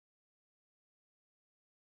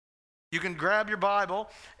You can grab your Bible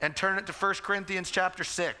and turn it to 1 Corinthians chapter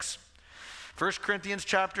 6. 1 Corinthians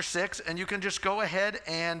chapter 6, and you can just go ahead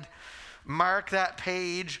and mark that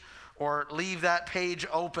page or leave that page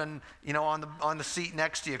open, on the seat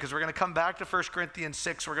next to you, because we're going to come back to 1 Corinthians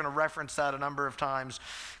 6. We're going to reference that a number of times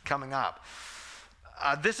coming up.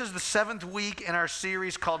 This is the 7th week in our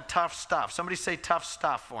series called Tough Stuff. Somebody say tough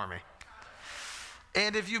stuff for me.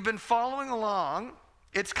 And if you've been following along,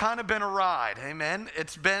 it's kind of been a ride, amen?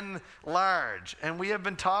 It's been large. And we have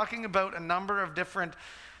been talking about a number of different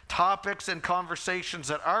topics and conversations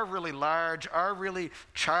that are really large, are really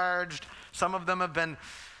charged. Some of them have been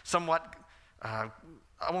somewhat, I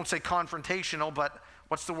won't say confrontational, but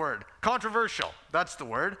what's the word? Controversial, that's the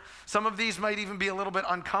word. Some of these might even be a little bit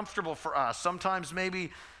uncomfortable for us. Sometimes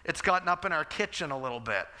maybe it's gotten up in our kitchen a little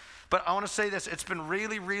bit. But I want to say this, it's been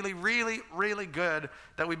really, really, really, really good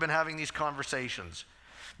that we've been having these conversations,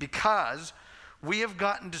 because we have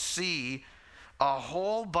gotten to see a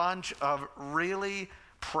whole bunch of really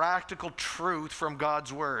practical truth from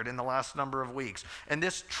God's word in the last number of weeks. And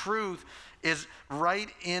this truth is right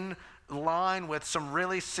in line with some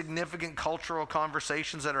really significant cultural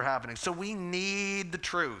conversations that are happening. So we need the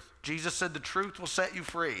truth. Jesus said the truth will set you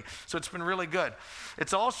free. So it's been really good.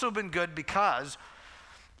 It's also been good because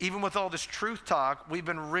even with all this truth talk, we've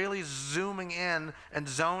been really zooming in and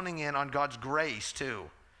zoning in on God's grace too.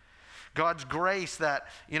 God's grace that,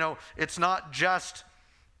 it's not just,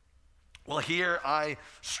 well, here I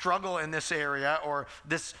struggle in this area, or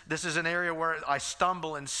this is an area where I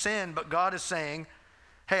stumble and sin, but God is saying,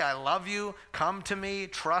 hey, I love you, come to me,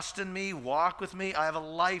 trust in me, walk with me, I have a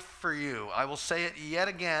life for you. I will say it yet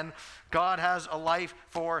again, God has a life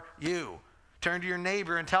for you. Turn to your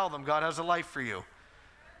neighbor and tell them God has a life for you.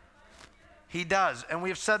 He does, and we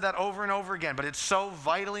have said that over and over again, but it's so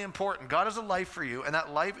vitally important. God has a life for you, and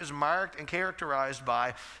that life is marked and characterized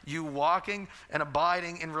by you walking and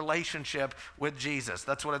abiding in relationship with Jesus.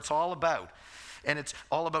 That's what it's all about. And it's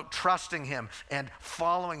all about trusting him and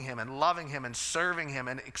following him and loving him and serving him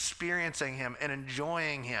and experiencing him and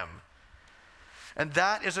enjoying him. And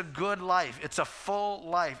that is a good life. It's a full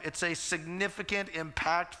life. It's a significant,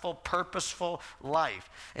 impactful, purposeful life.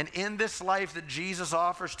 And in this life that Jesus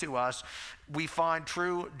offers to us, we find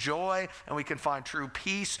true joy, and we can find true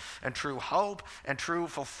peace and true hope and true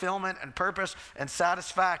fulfillment and purpose and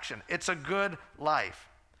satisfaction. It's a good life.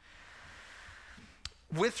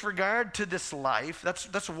 With regard to this life,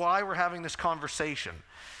 that's why we're having this conversation.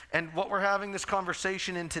 And what we're having this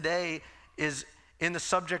conversation in today is in the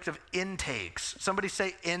subject of intakes. Somebody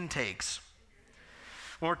say intakes.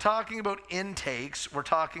 When we're talking about intakes, we're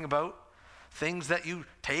talking about things that you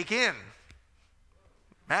take in.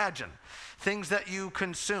 Imagine. Things that you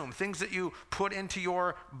consume, things that you put into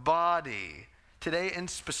your body. Today, and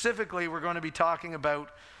specifically, we're going to be talking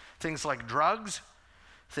about things like drugs,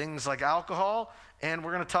 things like alcohol, and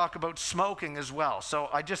we're going to talk about smoking as well. So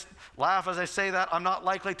I just laugh as I say that. I'm not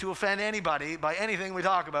likely to offend anybody by anything we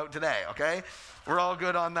talk about today, okay? We're all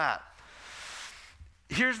good on that.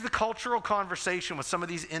 Here's the cultural conversation with some of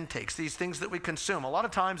these intakes, these things that we consume. A lot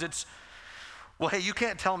of times it's, well, hey, you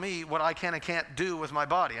can't tell me what I can and can't do with my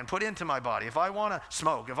body and put into my body. If I want to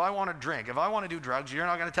smoke, if I want to drink, if I want to do drugs, you're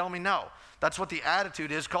not going to tell me no. That's what the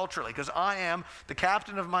attitude is culturally, because I am the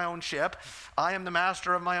captain of my own ship. I am the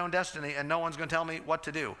master of my own destiny, and no one's going to tell me what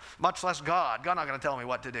to do, much less God. God's not going to tell me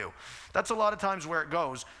what to do. That's a lot of times where it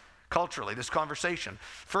goes culturally, this conversation.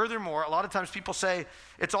 Furthermore, a lot of times people say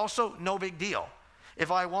it's also no big deal. If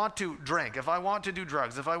I want to drink, if I want to do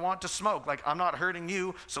drugs, if I want to smoke, like, I'm not hurting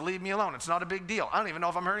you, so leave me alone. It's not a big deal. I don't even know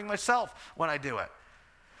if I'm hurting myself when I do it.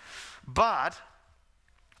 But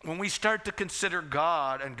when we start to consider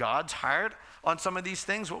God and God's heart on some of these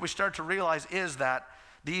things, what we start to realize is that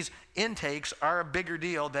these intakes are a bigger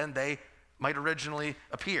deal than they might originally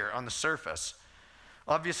appear on the surface.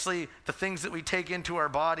 Obviously, the things that we take into our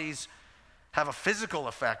bodies have a physical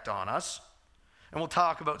effect on us, and we'll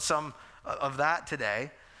talk about some of that today.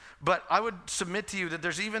 But I would submit to you that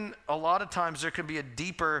there's even a lot of times there can be a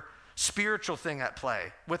deeper spiritual thing at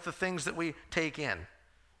play with the things that we take in.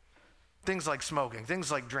 Things like smoking,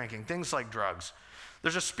 things like drinking, things like drugs.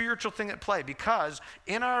 There's a spiritual thing at play because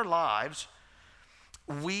in our lives,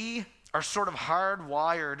 we are sort of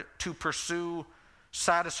hardwired to pursue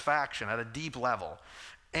satisfaction at a deep level.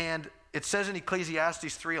 And it says in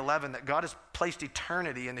Ecclesiastes 3:11 that God has placed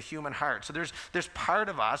eternity in the human heart. So there's part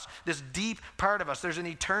of us, this deep part of us, there's an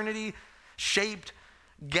eternity-shaped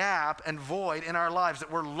gap and void in our lives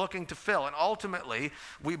that we're looking to fill. And ultimately,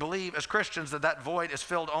 we believe as Christians that void is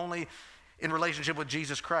filled only in relationship with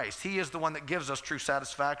Jesus Christ. He is the one that gives us true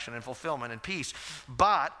satisfaction and fulfillment and peace.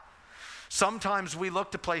 But Sometimes we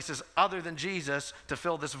look to places other than Jesus to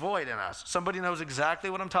fill this void in us. Somebody knows exactly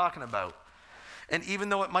what I'm talking about. And even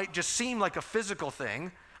though it might just seem like a physical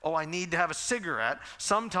thing, oh, I need to have a cigarette,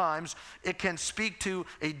 sometimes it can speak to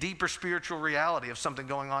a deeper spiritual reality of something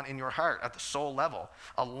going on in your heart at the soul level,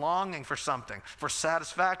 a longing for something, for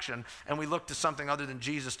satisfaction, and we look to something other than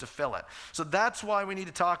Jesus to fill it. So that's why we need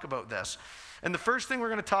to talk about this. And the first thing we're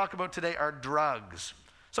going to talk about today are drugs.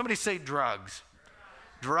 Somebody say drugs.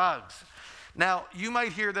 Drugs. Now, you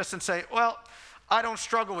might hear this and say, well, I don't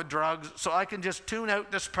struggle with drugs, so I can just tune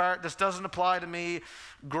out this part. This doesn't apply to me.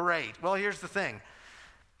 Great. Well, here's the thing.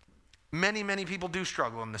 Many, many people do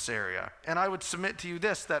struggle in this area. And I would submit to you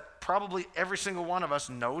this, that probably every single one of us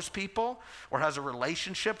knows people or has a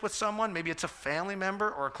relationship with someone, maybe it's a family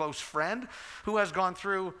member or a close friend, who has gone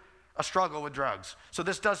through a struggle with drugs. So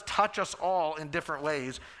this does touch us all in different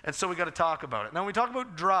ways, and so we got to talk about it. Now, when we talk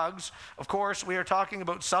about drugs, of course, we are talking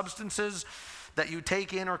about substances that you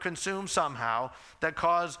take in or consume somehow that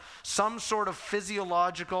cause some sort of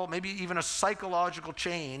physiological, maybe even a psychological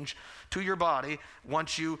change to your body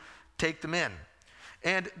once you take them in.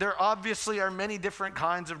 And there obviously are many different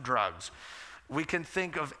kinds of drugs. We can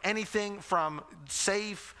think of anything from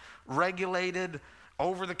safe, regulated,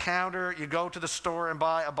 over-the-counter, you go to the store and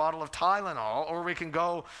buy a bottle of Tylenol, or we can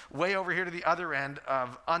go way over here to the other end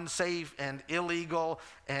of unsafe and illegal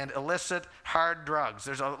and illicit hard drugs.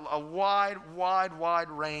 There's a wide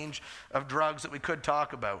range of drugs that we could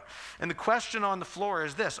talk about. And the question on the floor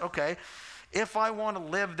is this, okay, if I want to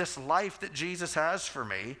live this life that Jesus has for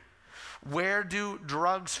me, where do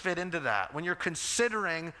drugs fit into that? When you're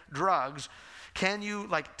considering drugs, can you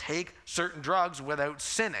take certain drugs without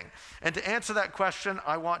sinning? And to answer that question,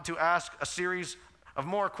 I want to ask a series of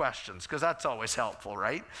more questions, because that's always helpful,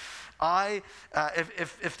 right?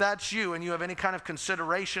 If that's you and you have any kind of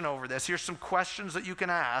consideration over this, here's some questions that you can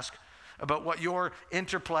ask about what your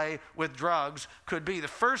interplay with drugs could be. The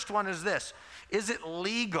first one is this: is it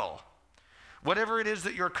legal? Whatever it is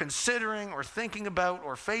that you're considering or thinking about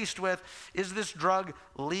or faced with, is this drug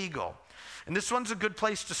legal? And this one's a good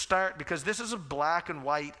place to start, because this is a black and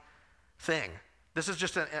white thing. This is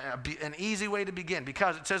just an easy way to begin,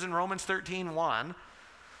 because it says in Romans 13:1,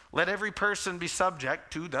 let every person be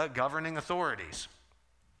subject to the governing authorities.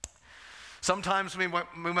 Sometimes we might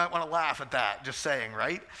want to laugh at that, just saying,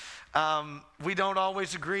 right? We don't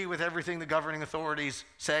always agree with everything the governing authorities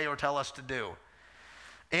say or tell us to do.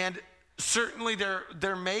 And certainly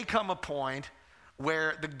there may come a point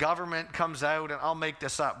where the government comes out, and I'll make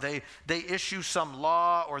this up, they issue some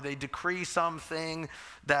law or they decree something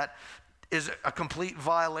that is a complete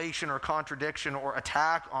violation or contradiction or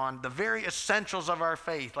attack on the very essentials of our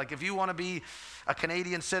faith. Like if you want to be a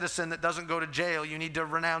Canadian citizen that doesn't go to jail, you need to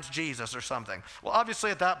renounce Jesus or something. Well,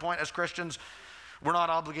 obviously at that point, as Christians, we're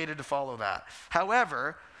not obligated to follow that.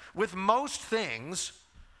 However, with most things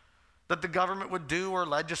that the government would do or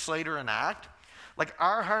legislate or enact,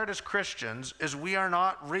 our heart as Christians is we are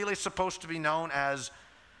not really supposed to be known as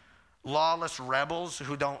lawless rebels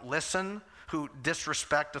who don't listen, who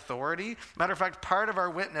disrespect authority. Matter of fact, part of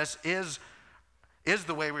our witness is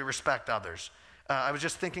the way we respect others. I was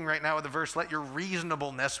just thinking right now of the verse, let your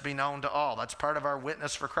reasonableness be known to all. That's part of our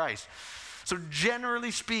witness for Christ. So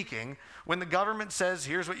generally speaking, when the government says,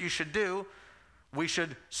 here's what you should do, we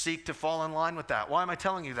should seek to fall in line with that. Why am I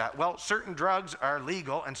telling you that? Well, certain drugs are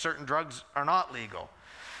legal and certain drugs are not legal.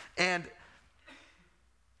 And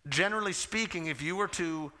generally speaking, if you were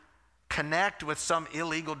to connect with some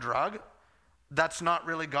illegal drug, that's not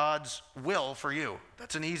really God's will for you.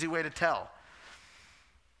 That's an easy way to tell.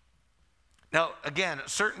 Now, again,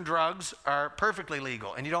 certain drugs are perfectly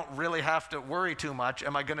legal, and you don't really have to worry too much.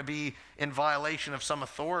 Am I going to be in violation of some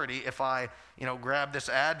authority if I, grab this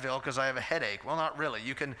Advil because I have a headache? Well, not really.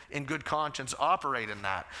 You can, in good conscience, operate in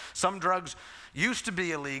that. Some drugs used to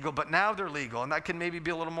be illegal, but now they're legal, and that can maybe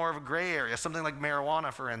be a little more of a gray area, something like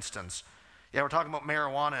marijuana, for instance. Yeah, we're talking about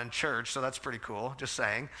marijuana in church, so that's pretty cool, just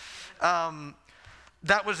saying.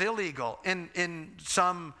 That was illegal in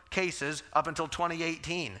some cases up until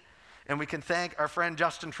 2018. And we can thank our friend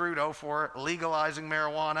Justin Trudeau for legalizing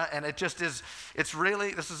marijuana. And it just is, it's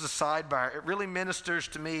really, this is a sidebar, it really ministers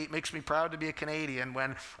to me, it makes me proud to be a Canadian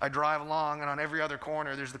when I drive along and on every other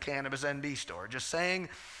corner there's the Cannabis NB store. Just saying,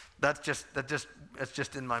 it's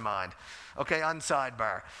just in my mind. Okay, on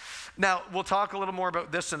sidebar. Now, we'll talk a little more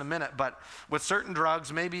about this in a minute, but with certain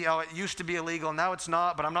drugs, maybe it used to be illegal, now it's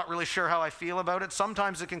not, but I'm not really sure how I feel about it.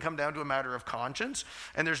 Sometimes it can come down to a matter of conscience,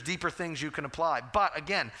 and there's deeper things you can apply. But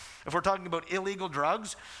again, if we're talking about illegal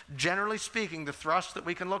drugs, generally speaking, the thrust that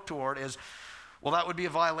we can look toward is well, that would be a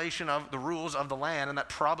violation of the rules of the land, and that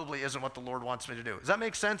probably isn't what the Lord wants me to do. Does that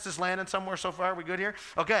make sense? Is landing somewhere so far? Are we good here?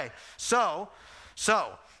 Okay, so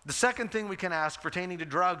the second thing we can ask pertaining to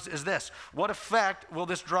drugs is this: what effect will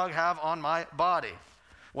this drug have on my body?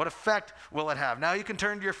 What effect will it have? Now you can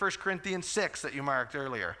turn to your 1 Corinthians 6 that you marked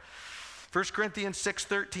earlier. 1 Corinthians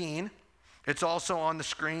 6:13. It's also on the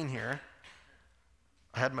screen here.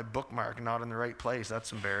 I had my bookmark not in the right place.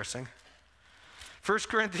 That's embarrassing. 1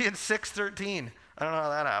 Corinthians 6:13. I don't know how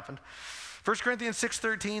that happened. 1 Corinthians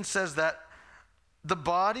 6:13 says that the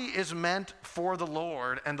body is meant for the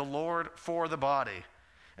Lord and the Lord for the body.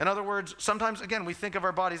 In other words, sometimes, again, we think of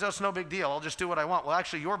our bodies, oh, it's no big deal. I'll just do what I want. Well,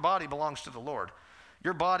 actually, your body belongs to the Lord.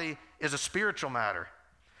 Your body is a spiritual matter.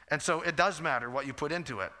 And so it does matter what you put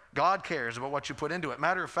into it. God cares about what you put into it.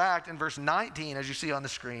 Matter of fact, in verse 19, as you see on the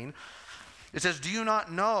screen, it says, do you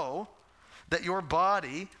not know that your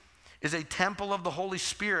body is a temple of the Holy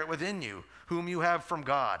Spirit within you, whom you have from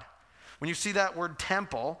God? When you see that word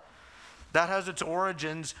temple, that has its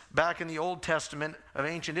origins back in the Old Testament of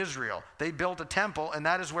ancient Israel. They built a temple, and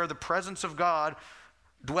that is where the presence of God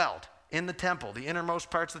dwelt, in the temple, the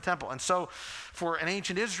innermost parts of the temple. And so for an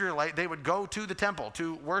ancient Israelite, they would go to the temple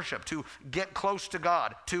to worship, to get close to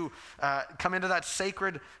God, to come into that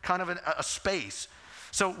sacred kind of a space.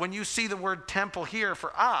 So when you see the word temple here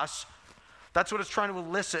for us, that's what it's trying to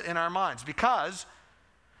elicit in our minds, because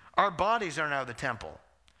our bodies are now the temple.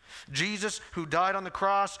 Jesus, who died on the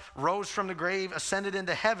cross, rose from the grave, ascended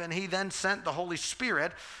into heaven. He then sent the Holy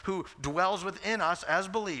Spirit, who dwells within us as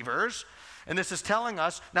believers. And this is telling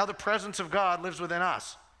us now the presence of God lives within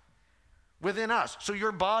us. Within us. So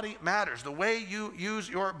your body matters. The way you use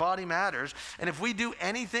your body matters. And if we do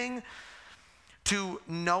anything to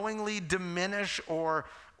knowingly diminish or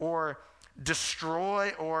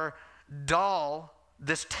destroy or dull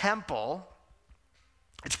this temple,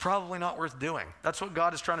 it's probably not worth doing. That's what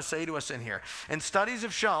God is trying to say to us in here. And studies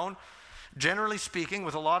have shown, generally speaking,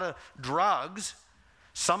 with a lot of drugs,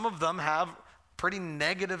 some of them have pretty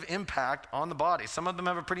negative impact on the body. Some of them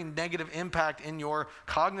have a pretty negative impact in your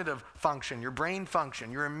cognitive function, your brain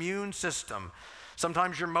function, your immune system,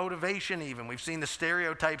 sometimes your motivation even. We've seen the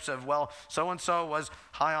stereotypes of, well, so-and-so was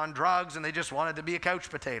high on drugs and they just wanted to be a couch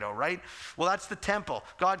potato, right? Well, that's the temple.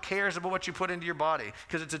 God cares about what you put into your body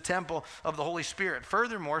because it's a temple of the Holy Spirit.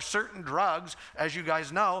 Furthermore, certain drugs, as you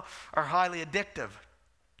guys know, are highly addictive,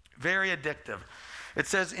 very addictive. It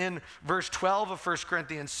says in verse 12 of 1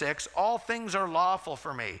 Corinthians 6, all things are lawful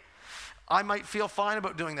for me. I might feel fine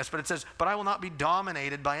about doing this, but it says, but I will not be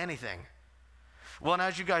dominated by anything. Well, and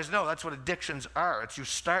as you guys know, that's what addictions are. It's you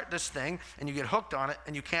start this thing and you get hooked on it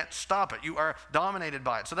and you can't stop it. You are dominated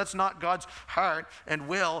by it. So that's not God's heart and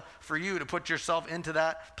will for you to put yourself into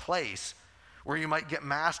that place where you might get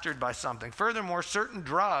mastered by something. Furthermore, certain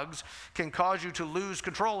drugs can cause you to lose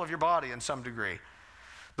control of your body in some degree.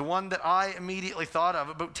 The one that I immediately thought of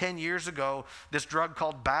about 10 years ago, this drug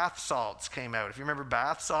called bath salts came out. If you remember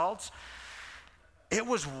bath salts, it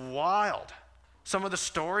was wild. Some of the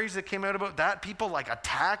stories that came out about that, people like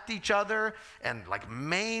attacked each other and like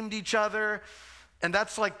maimed each other. And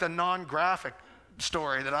that's like the non-graphic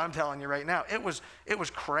story that I'm telling you right now. It was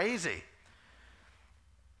crazy.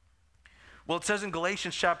 Well, it says in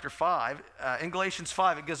Galatians chapter 5, in Galatians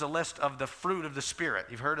 5, it gives a list of the fruit of the Spirit.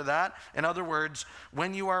 You've heard of that? In other words,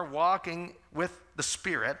 when you are walking with the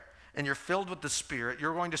Spirit and you're filled with the Spirit,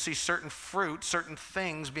 you're going to see certain fruit, certain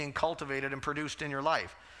things being cultivated and produced in your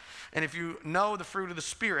life. And if you know the fruit of the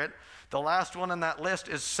Spirit, the last one on that list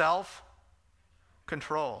is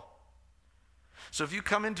self-control. So if you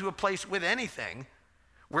come into a place with anything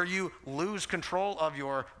where you lose control of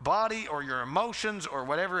your body or your emotions or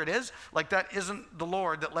whatever it is, like that isn't the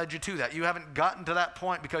Lord that led you to that. You haven't gotten to that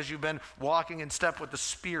point because you've been walking in step with the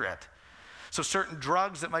Spirit. So certain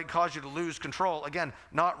drugs that might cause you to lose control, again,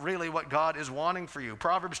 not really what God is wanting for you.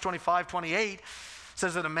 Proverbs 25:28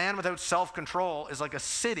 says that a man without self-control is like a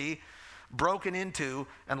city broken into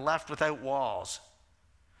and left without walls.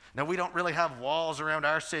 Now, we don't really have walls around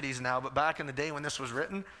our cities now, but back in the day when this was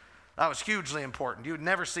written, that was hugely important. You would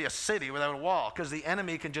never see a city without a wall because the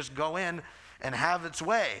enemy can just go in and have its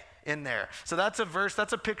way in there. So that's a verse,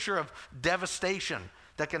 that's a picture of devastation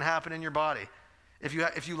that can happen in your body if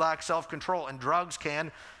you lack self-control, and drugs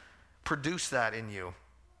can produce that in you.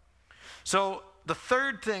 So the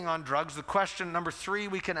third thing on drugs, the question number 3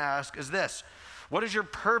 we can ask is this: what is your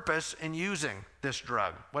purpose in using this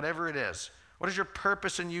drug, whatever it is? What is your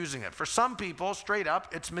purpose in using it? For some people, straight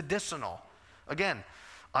up, it's medicinal. Again,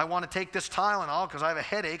 I want to take this Tylenol because I have a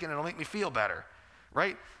headache and it'll make me feel better,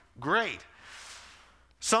 right? Great.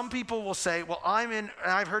 Some people will say, well, and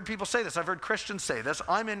I've heard people say this, I've heard Christians say this,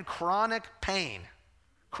 I'm in chronic pain.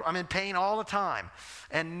 I'm in pain all the time,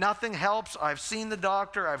 and nothing helps. I've seen the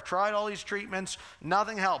doctor. I've tried all these treatments.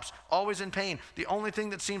 Nothing helps. Always in pain. The only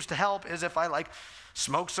thing that seems to help is if I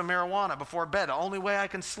smoke some marijuana before bed. The only way I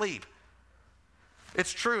can sleep.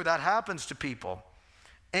 It's true. That happens to people.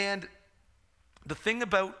 And the thing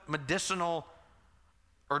about medicinal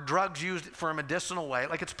or drugs used for a medicinal way,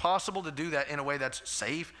 it's possible to do that in a way that's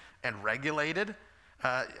safe and regulated.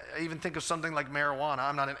 I even think of something like marijuana.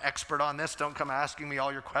 I'm not an expert on this. Don't come asking me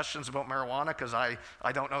all your questions about marijuana because I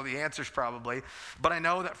don't know the answers probably. But I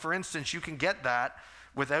know that, for instance, you can get that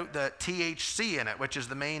without the THC in it, which is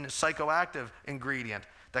the main psychoactive ingredient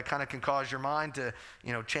that kind of can cause your mind to,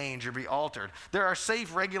 change or be altered. There are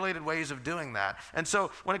safe, regulated ways of doing that. And so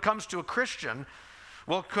when it comes to a Christian,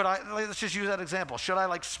 well, let's just use that example. Should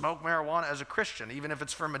I smoke marijuana as a Christian, even if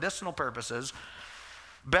it's for medicinal purposes?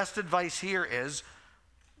 Best advice here is,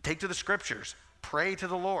 take to the scriptures, pray to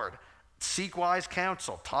the Lord, seek wise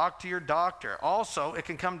counsel, talk to your doctor. Also, it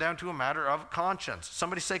can come down to a matter of conscience.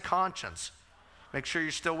 Somebody say conscience. Make sure you're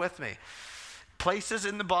still with me. Places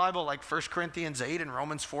in the Bible like 1 Corinthians 8 and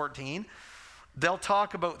Romans 14, they'll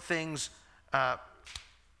talk about things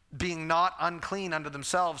being not unclean unto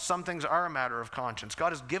themselves. Some things are a matter of conscience.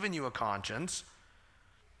 God has given you a conscience.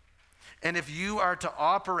 And if you are to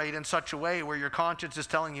operate in such a way where your conscience is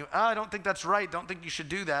telling you, I don't think that's right, don't think you should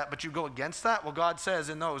do that, but you go against that, well, God says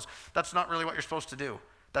in those, that's not really what you're supposed to do.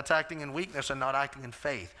 That's acting in weakness and not acting in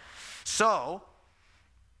faith. So,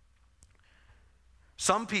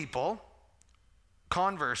 some people,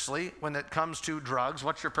 conversely, when it comes to drugs,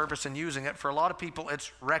 what's your purpose in using it? For a lot of people,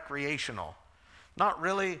 it's recreational. Not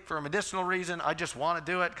really for a medicinal reason. I just want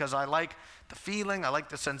to do it because I like the feeling, I like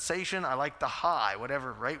the sensation, I like the high,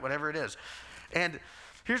 whatever, right? Whatever it is. And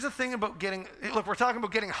here's the thing about we're talking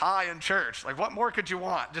about getting high in church. What more could you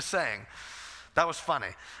want? Just saying. That was funny.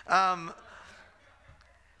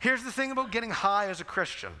 Here's the thing about getting high as a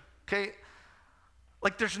Christian, okay?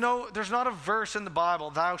 There's not a verse in the Bible,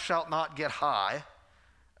 thou shalt not get high,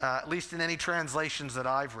 at least in any translations that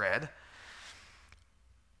I've read.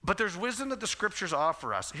 But there's wisdom that the scriptures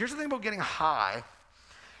offer us. Here's the thing about getting high.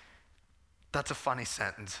 That's a funny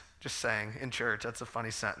sentence. Just saying, in church, that's a funny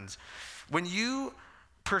sentence. When you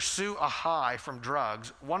pursue a high from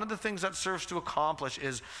drugs, one of the things that serves to accomplish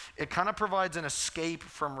is it kind of provides an escape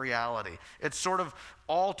from reality. It sort of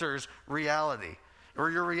alters reality, or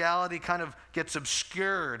your reality kind of gets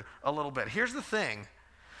obscured a little bit. Here's the thing.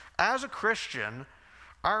 As a Christian,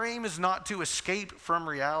 our aim is not to escape from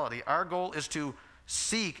reality. Our goal is to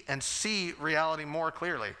seek and see reality more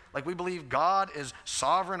clearly. We believe God is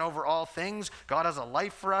sovereign over all things. God has a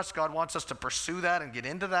life for us. God wants us to pursue that and get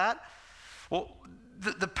into that. Well,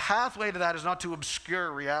 the pathway to that is not to obscure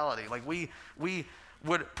reality. We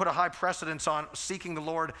would put a high precedence on seeking the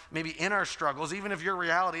Lord maybe in our struggles. Even if your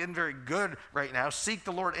reality isn't very good right now, seek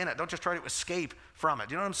the Lord in it. Don't just try to escape from it.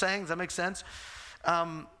 Do you know what I'm saying? Does that make sense?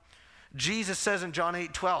 Jesus says in John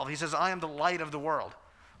 8:12, he says, I am the light of the world.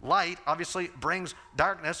 Light obviously brings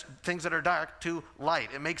darkness, things that are dark, to light.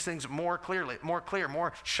 It makes things more clear,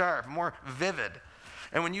 more sharp, more vivid.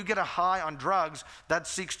 And when you get a high on drugs, that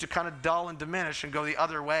seeks to kind of dull and diminish and go the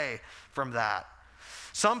other way from that.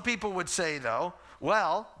 Some people would say, though,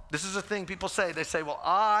 well, this is a thing people say. They say, well,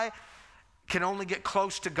 I can only get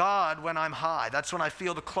close to God when I'm high. That's when I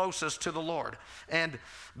feel the closest to the Lord. And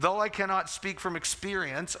though I cannot speak from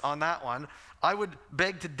experience on that one, I would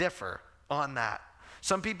beg to differ on that.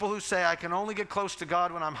 Some people who say, I can only get close to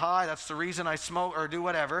God when I'm high, that's the reason I smoke or do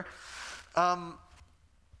whatever.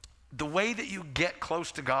 The way that you get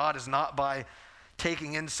close to God is not by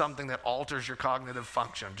taking in something that alters your cognitive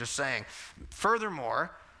function. Just saying.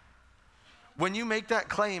 Furthermore, when you make that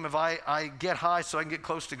claim of I get high so I can get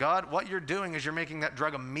close to God, what you're doing is you're making that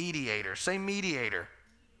drug a mediator. Say mediator.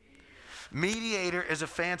 Mediator is a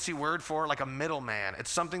fancy word for a middleman. It's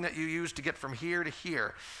something that you use to get from here to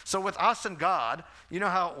here. So with us and God, you know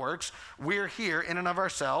how it works. We're here in and of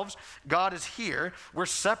ourselves. God is here. We're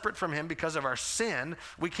separate from him because of our sin.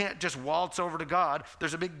 We can't just waltz over to God.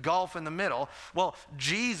 There's a big gulf in the middle. Well,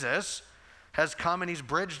 Jesus has come and he's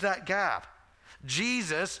bridged that gap.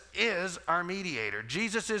 Jesus is our mediator.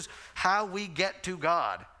 Jesus is how we get to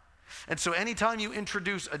God. And so anytime you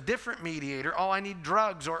introduce a different mediator, I need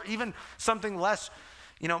drugs, or even something less,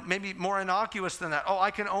 maybe more innocuous than that. I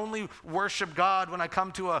can only worship God when I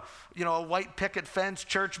come to a white picket fence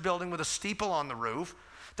church building with a steeple on the roof.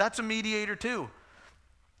 That's a mediator too.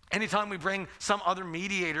 Anytime we bring some other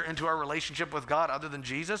mediator into our relationship with God other than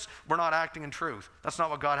Jesus, we're not acting in truth. That's not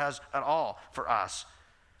what God has at all for us.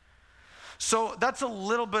 So that's a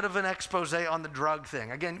little bit of an expose on the drug thing.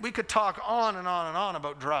 Again, we could talk on and on and on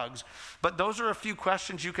about drugs, but those are a few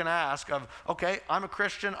questions you can ask of, okay, I'm a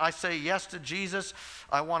Christian, I say yes to Jesus,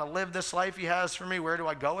 I want to live this life he has for me, where do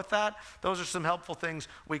I go with that? Those are some helpful things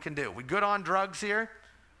we can do. We good on drugs here?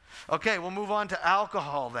 Okay, we'll move on to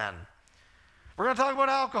alcohol then. We're going to talk about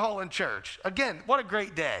alcohol in church. Again, what a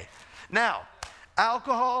great day. Now,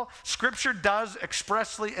 alcohol, Scripture does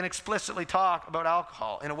expressly and explicitly talk about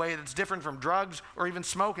alcohol in a way that's different from drugs or even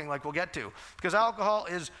smoking, like we'll get to. Because alcohol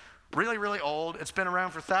is really, really old. It's been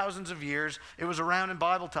around for thousands of years. It was around in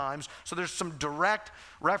Bible times. So there's some direct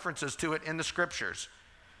references to it in the Scriptures.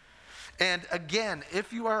 And again,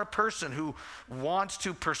 if you are a person who wants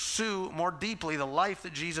to pursue more deeply the life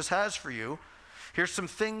that Jesus has for you, here's some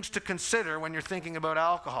things to consider when you're thinking about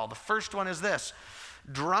alcohol. The first one is this: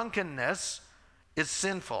 drunkenness is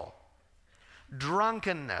sinful.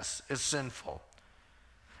 Drunkenness is sinful.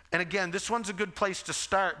 And again, this one's a good place to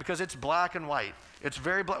start because it's black and white. It's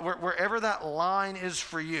very black. Wherever that line is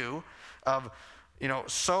for you of,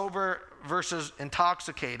 sober versus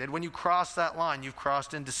intoxicated, when you cross that line, you've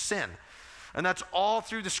crossed into sin. And that's all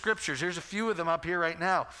through the Scriptures. Here's a few of them up here right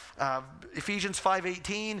now. Ephesians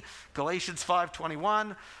 5:18, Galatians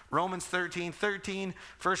 5:21, Romans 13:13,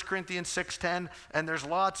 1 Corinthians 6:10, and there's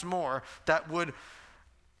lots more that would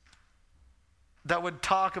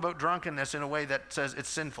talk about drunkenness in a way that says it's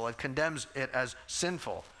sinful. It condemns it as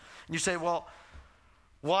sinful. And you say, well,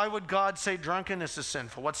 why would God say drunkenness is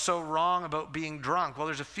sinful? What's so wrong about being drunk? Well,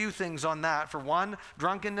 there's a few things on that. For one,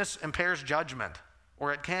 drunkenness impairs judgment,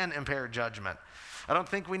 or it can impair judgment. I don't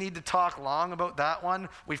think we need to talk long about that one.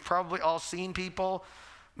 We've probably all seen people,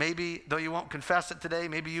 maybe, though you won't confess it today,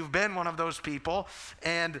 maybe you've been one of those people.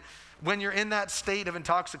 And when you're in that state of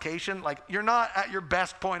intoxication, like, you're not at your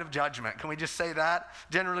best point of judgment. Can we just say that?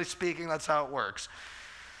 Generally speaking, that's how it works.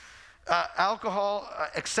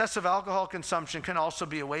 Excessive alcohol consumption can also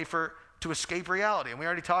be a way to escape reality. And we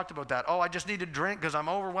already talked about that. Oh, I just need to drink because I'm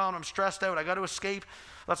overwhelmed, I'm stressed out, I got to escape.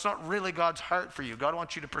 That's not really God's heart for you. God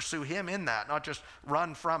wants you to pursue him in that, not just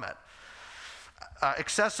run from it.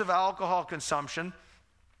 Excessive alcohol consumption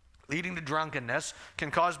leading to drunkenness can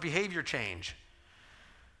cause behavior change.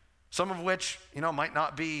 Some of which, might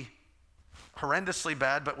not be horrendously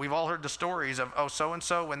bad, but we've all heard the stories of,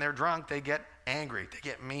 so-and-so, when they're drunk, they get angry, they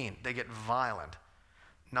get mean, they get violent.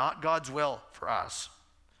 Not God's will for us.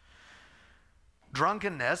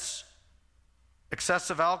 Drunkenness,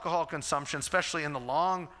 excessive alcohol consumption, especially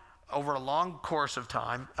over a long course of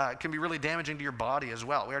time, can be really damaging to your body as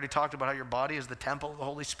well. We already talked about how your body is the temple of the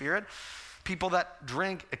Holy Spirit. People that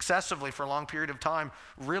drink excessively for a long period of time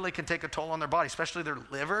really can take a toll on their body, especially their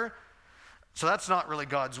liver. So that's not really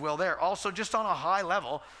God's will there. Also, just on a high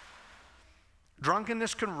level,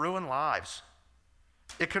 drunkenness can ruin lives.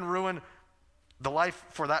 It can ruin the life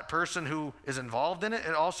for that person who is involved in it.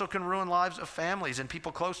 It also can ruin lives of families and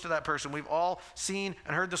people close to that person. We've all seen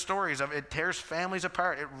and heard the stories of it tears families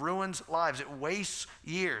apart. It ruins lives. It wastes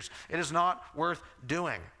years. It is not worth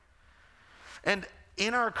doing. And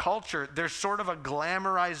in our culture, there's sort of a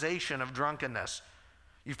glamorization of drunkenness.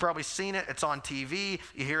 You've probably seen it. It's on TV.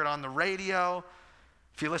 You hear it on the radio.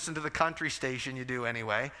 If you listen to the country station, you do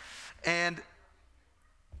anyway. And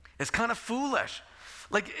it's kind of foolish.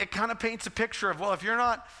 Like, it kind of paints a picture of, well, if you're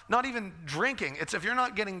not even drinking, if you're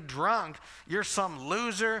not getting drunk, you're some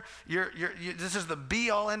loser. This is the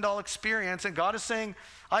be-all, end-all experience. And God is saying,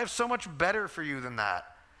 I have so much better for you than that.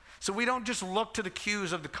 So we don't just look to the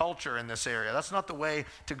cues of the culture in this area. That's not the way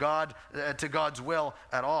to God's will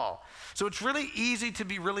at all. So it's really easy to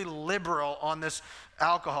be really liberal on this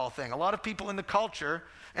alcohol thing. A lot of people in the culture,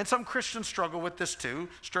 and some Christians struggle with this too,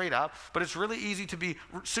 straight up, but it's really easy to be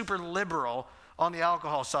super liberal on the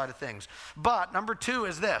alcohol side of things. But number two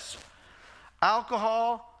is this: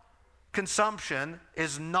 alcohol consumption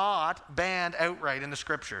is not banned outright in the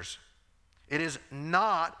Scriptures. It is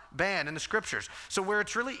not banned in the Scriptures. So where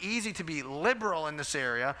it's really easy to be liberal in this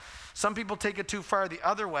area, some people take it too far the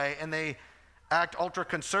other way and they act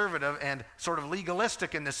ultra-conservative and sort of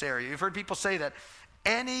legalistic in this area. You've heard people say that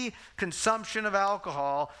any consumption of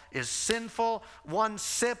alcohol is sinful. One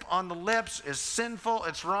sip on the lips is sinful.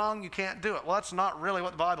 It's wrong. You can't do it. Well, that's not really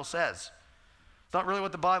what the Bible says. It's not really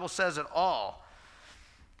what the Bible says at all.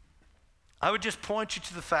 I would just point you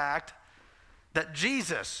to the fact that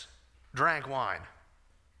Jesus drank wine.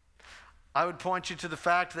 I would point you to the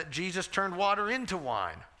fact that Jesus turned water into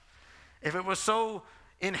wine. If it was so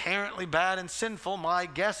inherently bad and sinful, my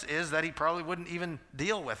guess is that he probably wouldn't even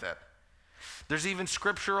deal with it. There's even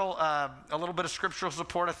a little bit of scriptural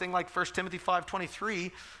support, a thing like 1 Timothy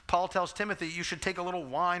 5:23. Paul tells Timothy, you should take a little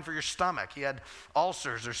wine for your stomach. He had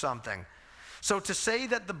ulcers or something. So to say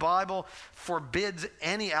that the Bible forbids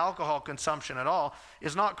any alcohol consumption at all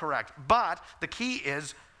is not correct. But the key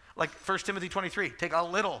is, like 1 Timothy 23, take a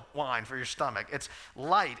little wine for your stomach. It's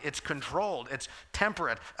light, it's controlled, it's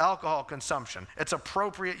temperate alcohol consumption. It's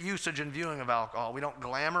appropriate usage and viewing of alcohol. We don't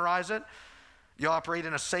glamorize it. You operate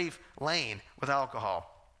in a safe lane with alcohol.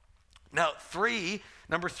 Now,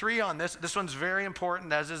 number three on this one's very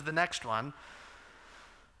important, as is the next one.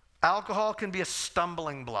 Alcohol can be a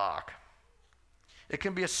stumbling block. It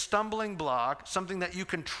can be a stumbling block, something that you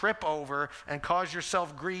can trip over and cause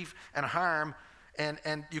yourself grief and harm,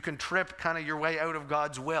 and you can trip kind of your way out of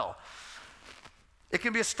God's will. It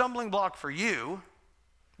can be a stumbling block for you,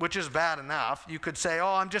 which is bad enough. You could say,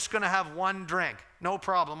 I'm just going to have one drink. No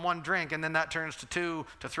problem, one drink, and then that turns to 2,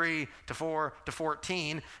 to 3, to 4, to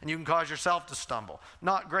 14, and you can cause yourself to stumble.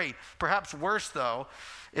 Not great. Perhaps worse, though,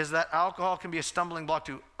 is that alcohol can be a stumbling block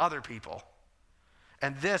to other people.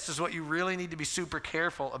 And this is what you really need to be super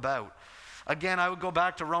careful about. Again, I would go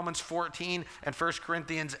back to Romans 14 and 1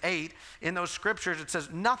 Corinthians 8. In those scriptures, it says,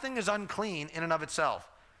 nothing is unclean in and of itself.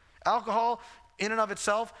 Alcohol, in and of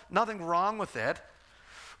itself, nothing wrong with it.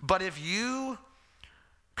 But if you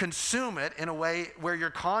consume it in a way where your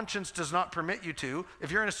conscience does not permit you to, if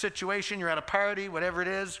you're in a situation, you're at a party, whatever it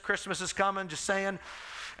is, Christmas is coming, just saying,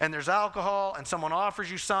 and there's alcohol, and someone offers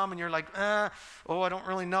you some, and you're like, I don't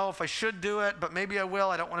really know if I should do it, but maybe I will.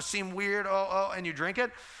 I don't want to seem weird, and you drink it,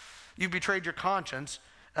 you've betrayed your conscience.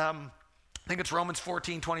 I think it's Romans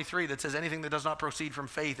 14:23 that says anything that does not proceed from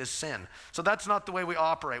faith is sin. So that's not the way we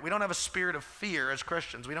operate. We don't have a spirit of fear as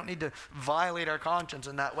Christians. We don't need to violate our conscience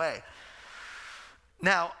in that way.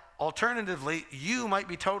 Now, alternatively, you might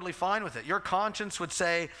be totally fine with it. Your conscience would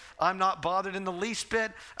say, I'm not bothered in the least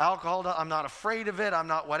bit. Alcohol, I'm not afraid of it. I'm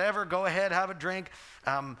not whatever. Go ahead, have a drink.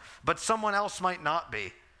 But someone else might not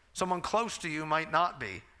be. Someone close to you might not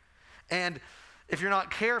be. And if you're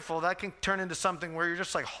not careful, that can turn into something where you're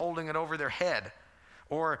just like holding it over their head.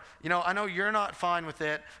 Or, I know you're not fine with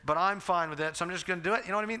it, but I'm fine with it, so I'm just going to do it. You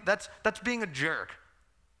know what I mean? That's being a jerk.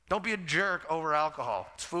 Don't be a jerk over alcohol.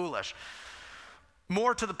 It's foolish.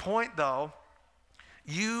 More to the point, though,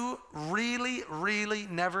 you really, really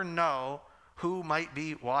never know who might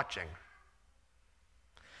be watching.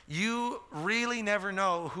 You really never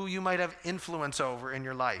know who you might have influence over in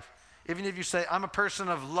your life. Even if you say, I'm a person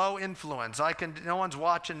of low influence, no one's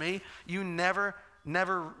watching me, you never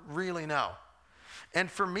really know. And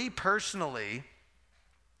for me personally,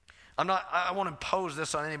 I won't impose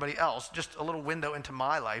this on anybody else, just a little window into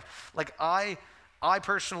my life. Like I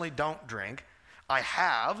personally don't drink.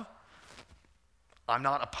 I'm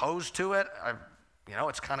not opposed to it.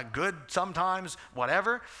 It's kind of good sometimes,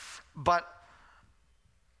 whatever. But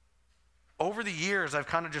over the years, I've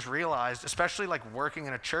kind of just realized, especially like working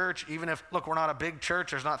in a church, even if, look, we're not a big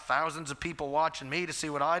church, there's not thousands of people watching me to see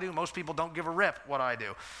what I do. Most people don't give a rip what I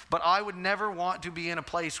do. But I would never want to be in a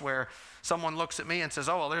place where someone looks at me and says,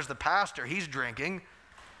 there's the pastor, he's drinking.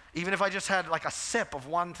 Even if I just had like a sip of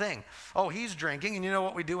one thing. He's drinking, and you know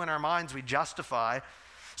what we do in our minds? We justify.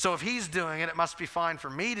 So if he's doing it, it must be fine for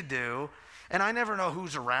me to do. And I never know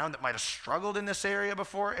who's around that might have struggled in this area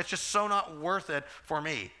before. It's just so not worth it for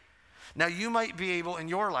me. Now, you might be able in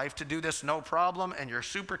your life to do this no problem, and you're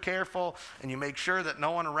super careful, and you make sure that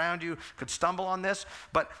no one around you could stumble on this.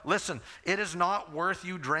 But listen, it is not worth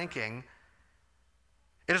you drinking.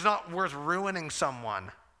 It is not worth ruining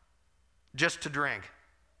someone just to drink.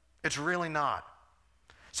 It's really not.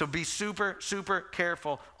 So be super, super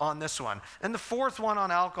careful on this one. And the fourth one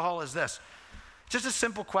on alcohol is this. Just a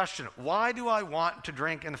simple question. Why do I want to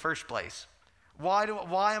drink in the first place?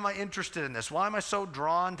 Why am I interested in this? Why am I so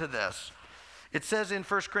drawn to this? It says in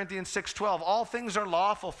 1 Corinthians 6:12, all things are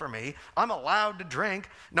lawful for me. I'm allowed to drink.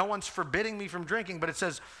 No one's forbidding me from drinking, but it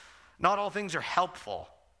says not all things are helpful.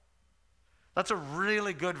 That's a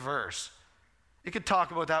really good verse. You could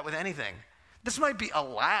talk about that with anything. This might be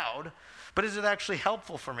allowed, but is it actually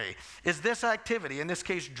helpful for me? Is this activity, in this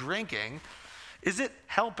case drinking, is it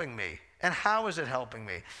helping me? And how is it helping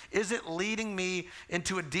me? Is it leading me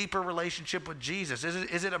into a deeper relationship with Jesus?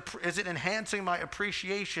 Is it enhancing my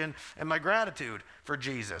appreciation and my gratitude for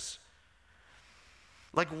Jesus?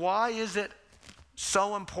 Like, why is it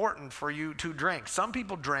so important for you to drink? Some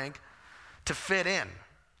people drink to fit in.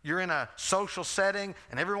 You're in a social setting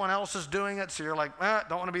and everyone else is doing it, so you're like,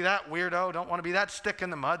 don't want to be that weirdo, don't want to be that stick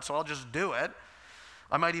in the mud, so I'll just do it.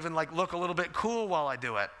 I might even look a little bit cool while I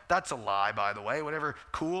do it. That's a lie, by the way. Whatever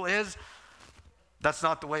cool is, that's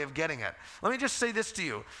not the way of getting it. Let me just say this to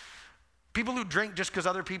you. People who drink just because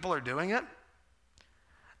other people are doing it,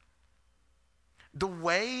 the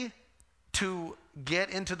way to get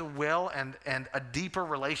into the will and a deeper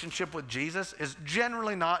relationship with Jesus is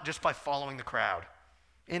generally not just by following the crowd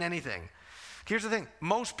in anything. Here's the thing.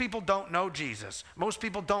 Most people don't know Jesus. Most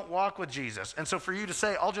people don't walk with Jesus. And so for you to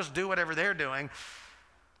say, I'll just do whatever they're doing,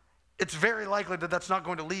 it's very likely that that's not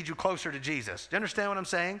going to lead you closer to Jesus. Do you understand what I'm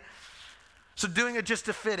saying? So doing it just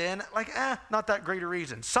to fit in, not that great a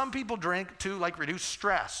reason. Some people drink to reduce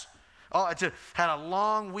stress. Oh, I just had a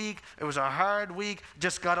long week. It was a hard week.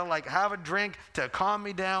 Just got to have a drink to calm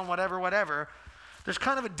me down, whatever. There's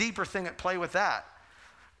kind of a deeper thing at play with that.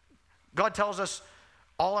 God tells us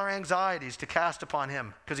all our anxieties to cast upon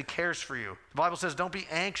him because he cares for you. The Bible says don't be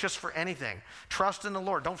anxious for anything. Trust in the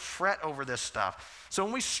Lord. Don't fret over this stuff. So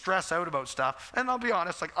when we stress out about stuff, and I'll be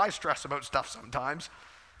honest, I stress about stuff sometimes.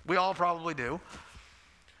 We all probably do.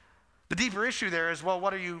 The deeper issue there is,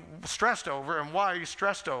 what are you stressed over and why are you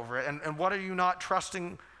stressed over it? And what are you not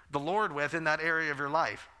trusting the Lord with in that area of your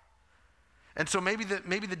life? And so maybe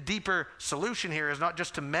the deeper solution here is not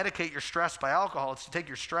just to medicate your stress by alcohol, it's to take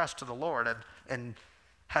your stress to the Lord and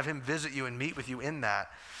have him visit you and meet with you in that.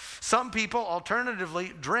 Some people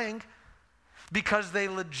alternatively drink because they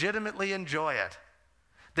legitimately enjoy it.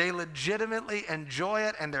 They legitimately enjoy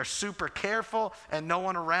it and they're super careful and no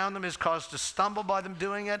one around them is caused to stumble by them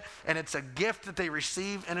doing it, and it's a gift that they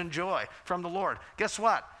receive and enjoy from the Lord. Guess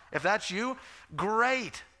what? If that's you,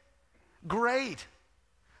 great.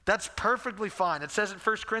 That's perfectly fine. It says in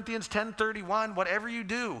 1 Corinthians 10:31, whatever you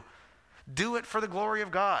do it for the glory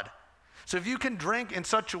of God. So if you can drink in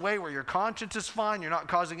such a way where your conscience is fine, you're not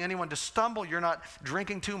causing anyone to stumble, you're not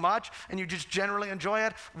drinking too much, and you just generally enjoy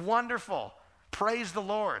it, wonderful. Praise the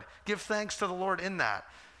Lord. Give thanks to the Lord in that.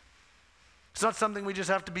 It's not something we just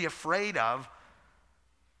have to be afraid of.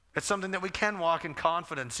 It's something that we can walk in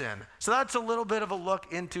confidence in. So that's a little bit of a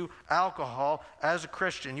look into alcohol as a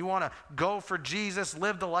Christian. You want to go for Jesus,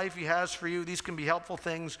 live the life he has for you. These can be helpful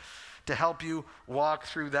things to help you walk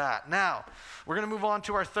through that. Now, we're going to move on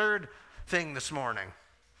to our third thing this morning.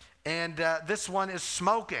 And this one is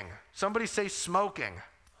smoking. Somebody say smoking.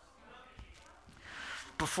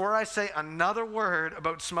 Before I say another word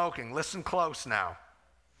about smoking, listen close now.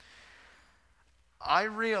 I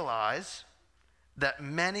realize that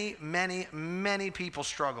many people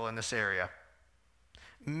struggle in this area.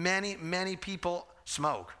 Many people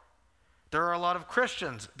smoke. There are a lot of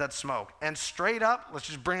Christians that smoke. And straight up, let's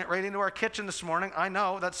just bring it right into our kitchen this morning. I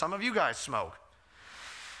know that some of you guys smoke.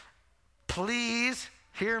 Please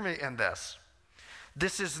hear me in this.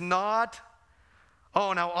 This is not,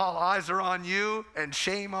 oh, now all eyes are on you and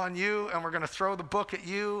shame on you and we're going to throw the book at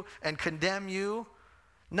you and condemn you.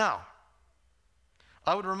 No.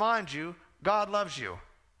 I would remind you, God loves you.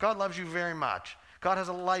 God loves you very much. God has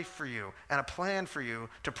a life for you and a plan for you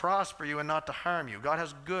to prosper you and not to harm you. God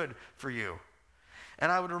has good for you.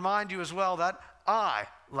 And I would remind you as well that I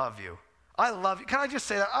love you. I love you. Can I just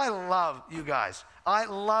say that? I love you guys. I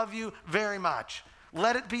love you very much.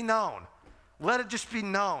 Let it be known. Let it just be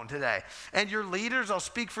known today. And your leaders, I'll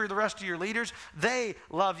speak for the rest of your leaders, they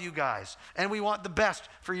love you guys. And we want the best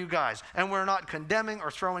for you guys. And we're not condemning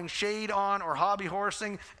or throwing shade on or hobby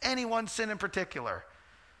horsing any one sin in particular.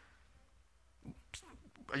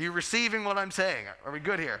 Are you receiving what I'm saying? Are we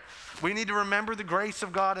good here? We need to remember the grace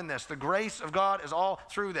of God in this. The grace of God is all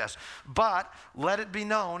through this. But let it be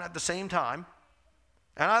known at the same time,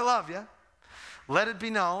 and I love you, let it be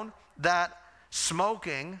known that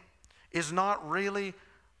smoking is not really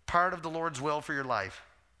part of the Lord's will for your life.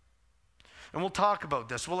 And we'll talk about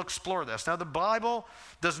this. We'll explore this. Now, the Bible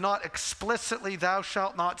does not explicitly, thou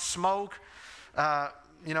shalt not smoke,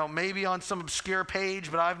 maybe on some obscure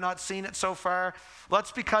page, but I've not seen it so far. Well,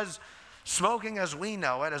 that's because smoking as we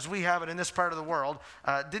know it, as we have it in this part of the world,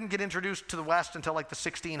 didn't get introduced to the West until the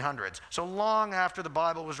 1600s. So long after the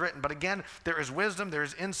Bible was written. But again, there is wisdom, there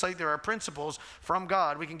is insight, there are principles from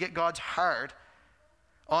God. We can get God's heart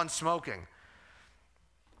on smoking.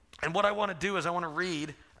 And what I want to do is I want to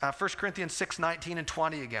read 1 Corinthians 6:19 and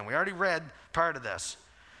 20 again. We already read part of this.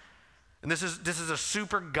 And this is a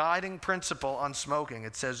super guiding principle on smoking.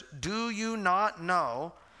 It says, do you not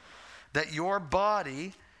know that your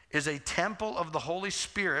body is a temple of the Holy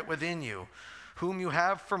Spirit within you, whom you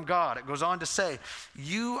have from God? It goes on to say,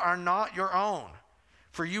 you are not your own,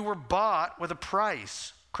 for you were bought with a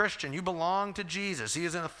price. Christian, you belong to Jesus. He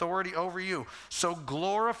is an authority over you. So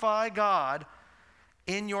glorify God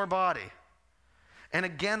in your body. And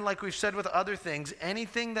again, like we've said with other things,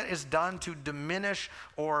 anything that is done to diminish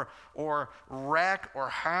or wreck or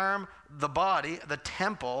harm the body, the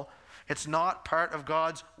temple, it's not part of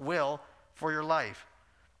God's will for your life.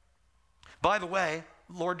 By the way,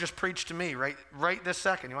 Lord just preached to me right this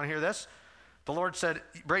second. You want to hear this? The Lord said,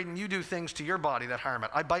 Braden, you do things to your body that harm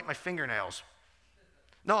it. I bite my fingernails.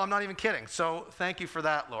 No, I'm not even kidding. So thank you for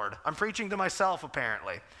that, Lord. I'm preaching to myself,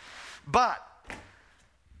 apparently. But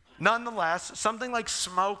nonetheless, something like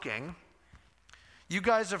smoking, you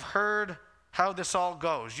guys have heard how this all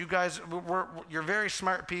goes. You guys, you're very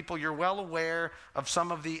smart people. You're well aware of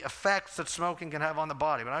some of the effects that smoking can have on the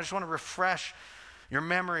body. But I just want to refresh your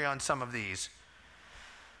memory on some of these.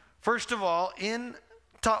 First of all,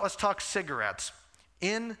 let's talk cigarettes.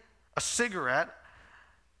 In a cigarette,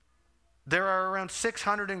 there are around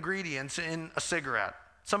 600 ingredients in a cigarette.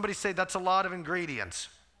 Somebody say that's a lot of ingredients.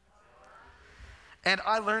 And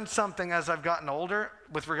I learned something as I've gotten older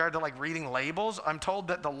with regard to like reading labels. I'm told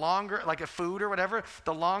that the longer, like a food or whatever,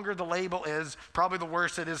 the longer the label is, probably the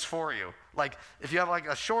worse it is for you. Like if you have like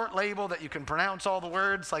a short label that you can pronounce all the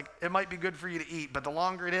words, like it might be good for you to eat, but the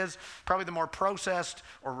longer it is, probably the more processed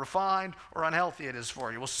or refined or unhealthy it is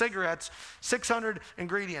for you. Well, cigarettes, 600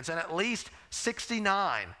 ingredients, and at least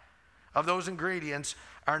 69 of those ingredients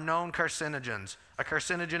are known carcinogens. A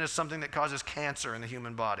carcinogen is something that causes cancer in the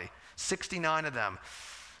human body. 69 of them.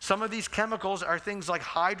 Some of these chemicals are things like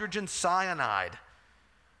hydrogen cyanide.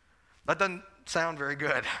 That doesn't sound very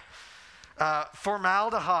good.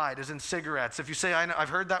 Formaldehyde is in cigarettes. If you say, I've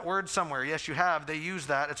heard that word somewhere, yes, you have. They use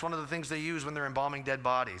that. It's one of the things they use when they're embalming dead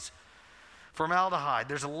bodies. Formaldehyde.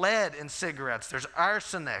 There's lead in cigarettes. There's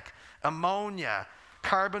arsenic, ammonia,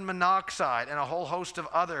 carbon monoxide, and a whole host of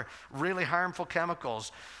other really harmful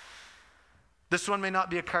chemicals. This one may not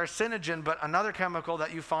be a carcinogen, but another chemical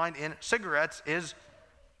that you find in cigarettes is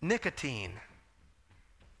nicotine.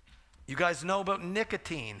 You guys know about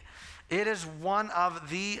nicotine. It is one of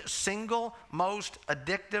the single most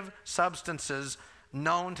addictive substances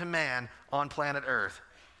known to man on planet Earth.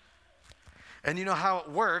 And you know how it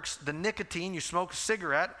works. The nicotine, you smoke a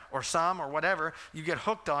cigarette or some or whatever, you get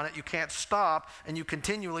hooked on it, you can't stop, and you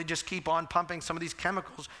continually just keep on pumping some of these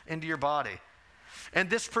chemicals into your body. And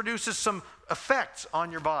this produces some effects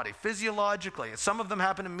on your body physiologically. Some of them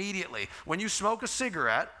happen immediately. When you smoke a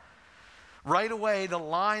cigarette, right away the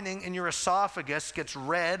lining in your esophagus gets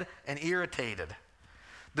red and irritated.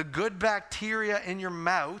 The good bacteria in your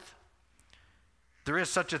mouth, there is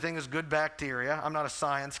such a thing as good bacteria. I'm not a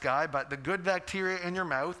science guy, but the good bacteria in your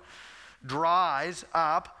mouth dries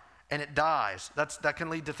up and it dies. That can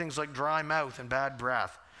lead to things like dry mouth and bad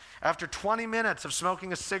breath. After 20 minutes of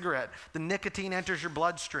smoking a cigarette, the nicotine enters your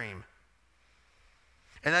bloodstream.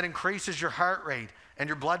 And that increases your heart rate and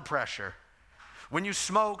your blood pressure. When you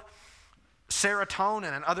smoke,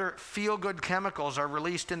 serotonin and other feel-good chemicals are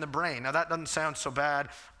released in the brain. Now that doesn't sound so bad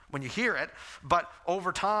when you hear it, but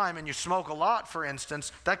over time, and you smoke a lot, for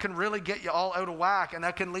instance, that can really get you all out of whack, and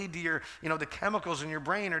that can lead to your, the chemicals in your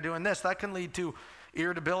brain are doing this. That can lead to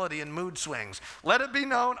irritability and mood swings. Let it be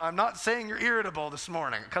known, I'm not saying you're irritable this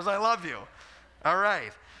morning, because I love you. All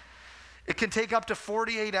right. It can take up to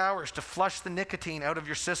 48 hours to flush the nicotine out of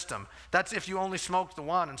your system. That's if you only smoke the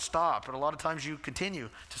one and stop, but a lot of times you continue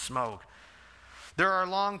to smoke. There are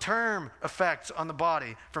long-term effects on the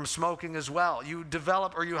body from smoking as well. You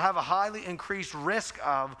develop, or you have a highly increased risk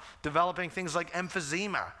of developing things like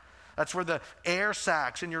emphysema. That's where the air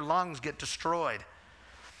sacs in your lungs get destroyed.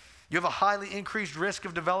 You have a highly increased risk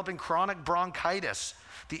of developing chronic bronchitis,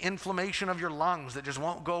 the inflammation of your lungs that just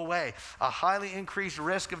won't go away. A highly increased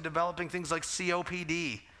risk of developing things like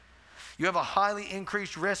COPD. You have a highly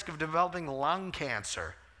increased risk of developing lung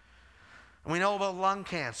cancer. And we know about lung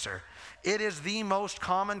cancer. It is the most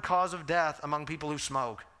common cause of death among people who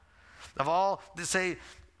smoke. Of all, say,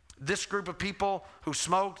 this group of people who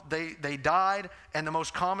smoked, they died, and the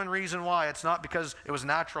most common reason why, it's not because it was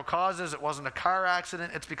natural causes, it wasn't a car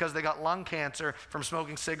accident, it's because they got lung cancer from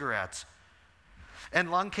smoking cigarettes.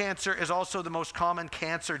 And lung cancer is also the most common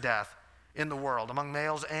cancer death in the world among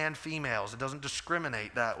males and females. It doesn't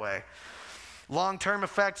discriminate that way. Long-term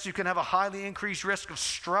effects, you can have a highly increased risk of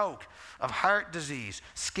stroke, of heart disease,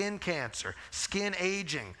 skin cancer, skin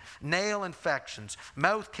aging, nail infections,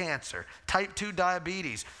 mouth cancer, type 2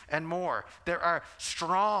 diabetes, and more. There are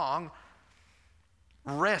strong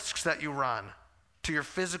risks that you run to your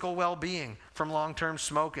physical well-being from long-term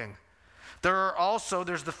smoking.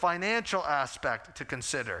 There's the financial aspect to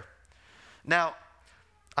consider. Now,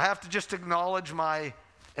 I have to just acknowledge my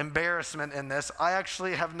embarrassment in this. I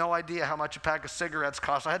actually have no idea how much a pack of cigarettes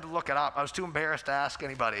costs. I had to look it up. I was too embarrassed to ask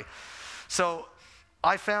anybody. So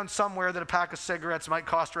I found somewhere that a pack of cigarettes might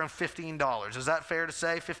cost around $15. Is that fair to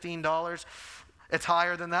say, $15? It's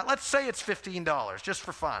higher than that. Let's say it's $15, just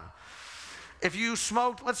for fun. If you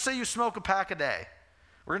smoked, let's say you smoke a pack a day.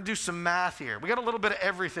 We're going to do some math here. We got a little bit of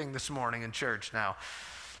everything this morning in church now.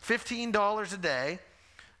 $15 a day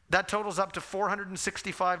That totals up to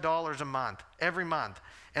 $465 a month, every month.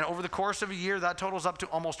 And over the course of a year, that totals up to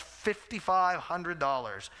almost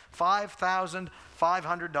 $5,500,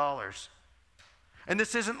 $5,500. And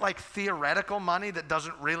this isn't like theoretical money that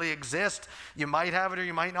doesn't really exist. You might have it or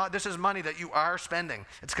you might not. This is money that you are spending.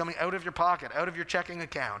 It's coming out of your pocket, out of your checking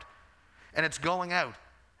account. And it's going out,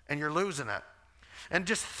 and you're losing it. And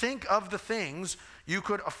just think of the things you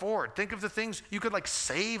could afford. Think of the things you could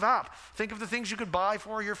save up. Think of the things you could buy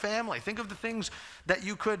for your family. Think of the things that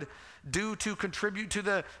you could do to contribute to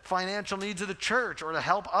the financial needs of the church or to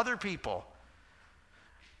help other people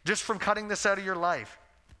just from cutting this out of your life.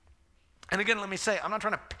 And again, let me say, I'm not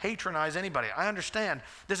trying to patronize anybody. I understand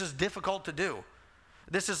this is difficult to do.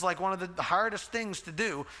 This is like one of the hardest things to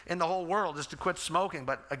do in the whole world is to quit smoking.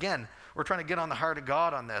 But again, we're trying to get on the heart of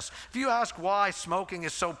God on this. If you ask why smoking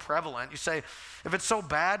is so prevalent, you say, if it's so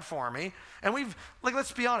bad for me, and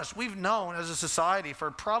let's be honest, we've known as a society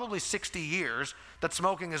for probably 60 years that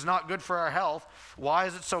smoking is not good for our health. Why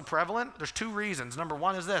is it so prevalent? There's two reasons. Number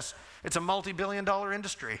one is this: it's a multi-billion-dollar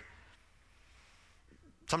industry.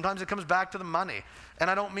 Sometimes it comes back to the money. And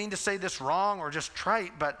I don't mean to say this wrong or just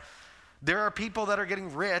trite, but there are people that are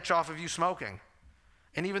getting rich off of you smoking.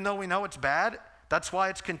 And even though we know it's bad, that's why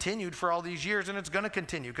it's continued for all these years, and it's going to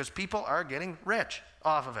continue because people are getting rich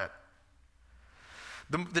off of it.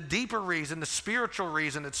 The deeper reason, the spiritual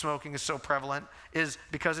reason that smoking is so prevalent is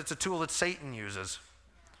because it's a tool that Satan uses.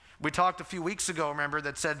 We talked a few weeks ago, remember,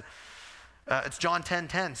 that said, it's John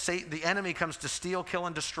 10:10, Satan, the enemy comes to steal, kill,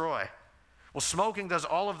 and destroy. Well, smoking does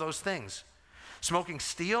all of those things. Smoking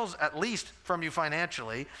steals, at least from you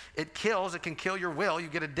financially. It kills, it can kill your will, you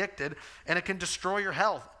get addicted, and it can destroy your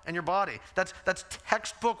health and your body. That's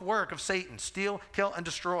textbook work of Satan: steal, kill, and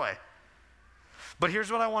destroy. But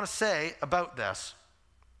here's what I want to say about this.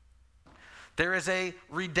 There is a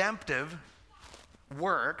redemptive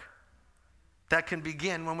work that can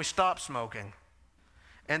begin when we stop smoking.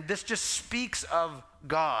 And this just speaks of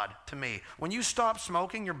God to me. When you stop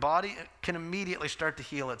smoking, your body can immediately start to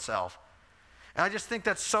heal itself. And I just think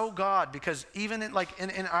that's so God, because even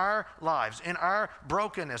in our lives, in our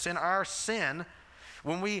brokenness, in our sin,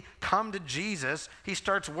 when we come to Jesus, he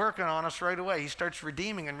starts working on us right away. He starts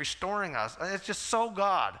redeeming and restoring us. It's just so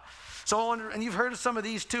God. So, and you've heard of some of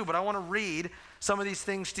these too, but I want to read some of these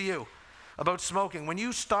things to you about smoking. When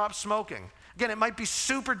you stop smoking, again, it might be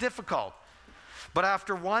super difficult, but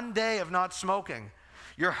after one day of not smoking,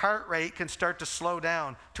 your heart rate can start to slow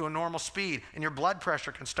down to a normal speed, and your blood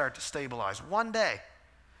pressure can start to stabilize. One day.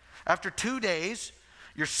 After 2 days,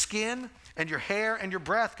 your skin and your hair and your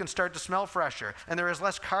breath can start to smell fresher, and there is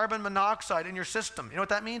less carbon monoxide in your system. You know what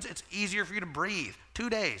that means? It's easier for you to breathe. 2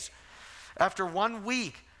 days. After 1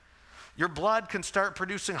 week, your blood can start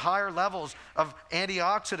producing higher levels of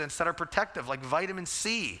antioxidants that are protective, like vitamin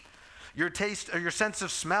C. Your taste, or your sense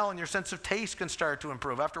of smell and your sense of taste can start to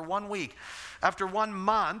improve after 1 week. After 1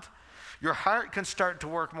 month, your heart can start to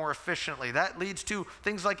work more efficiently. That leads to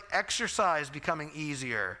things like exercise becoming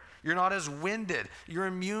easier. You're not as winded. Your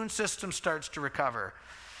immune system starts to recover.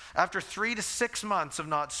 After 3 to 6 months of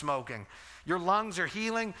not smoking, your lungs are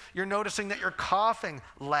healing. You're noticing that you're coughing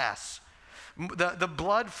less. The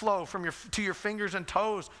blood flow to your fingers and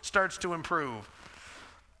toes starts to improve.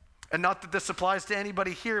 And not that this applies to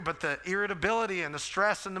anybody here, but the irritability and the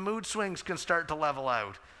stress and the mood swings can start to level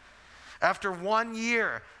out. After 1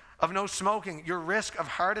 year of no smoking, your risk of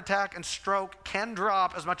heart attack and stroke can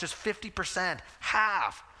drop as much as 50%,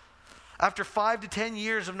 half. After 5 to 10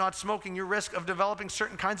 years of not smoking, your risk of developing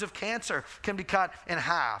certain kinds of cancer can be cut in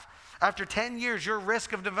half. After 10 years, your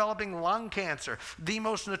risk of developing lung cancer, the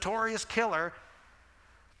most notorious killer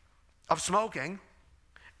of smoking,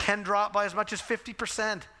 can drop by as much as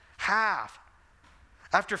 50%. Half.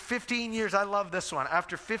 After 15 years, I love this one.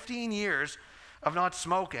 After 15 years of not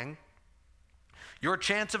smoking, your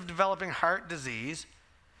chance of developing heart disease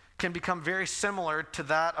can become very similar to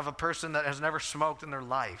that of a person that has never smoked in their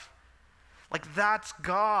life. That's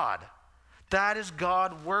God. That is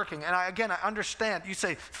God working. And I understand. You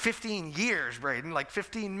say 15 years, Braden,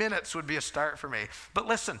 15 minutes would be a start for me. But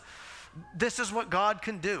listen, this is what God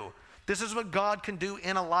can do. This is what God can do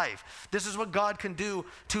in a life. This is what God can do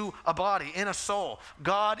to a body, in a soul.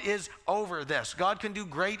 God is over this. God can do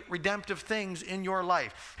great redemptive things in your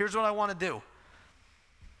life. Here's what I want to do.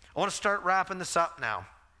 I want to start wrapping this up now.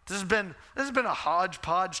 This has been a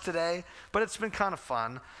hodgepodge today, but it's been kind of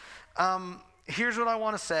fun. Here's what I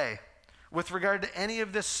want to say with regard to any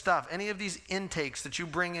of this stuff, any of these intakes that you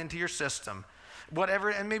bring into your system. Whatever,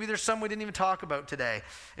 and maybe there's some we didn't even talk about today.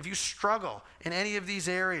 If you struggle in any of these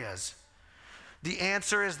areas, The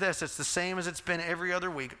answer is this. It's the same as it's been every other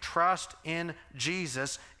week. Trust in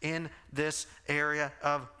Jesus in this area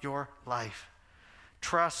of your life.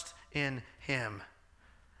 Trust in him.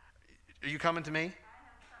 Are you coming to me? I have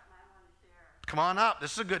something I want to share. Come on up.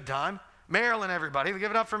 This is a good time. Marilyn, everybody. Give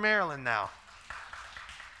it up for Marilyn now.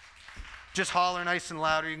 Just holler nice and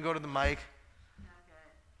loud, or you can go to the mic. Okay.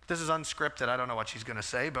 This is unscripted. I don't know what she's going to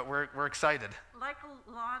say, but we're excited. Like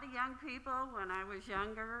a lot of young people, when I was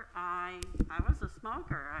younger, I was a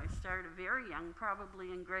smoker. I started very young,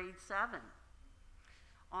 probably in grade 7.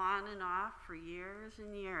 On and off for years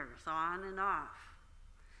and years, on and off.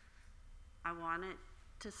 I wanted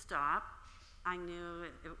to stop. I knew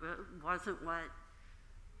it wasn't what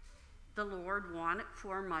the Lord wanted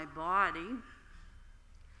for my body.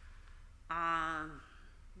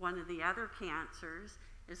 One of the other cancers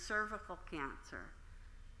is cervical cancer.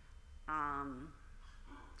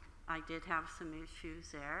 I did have some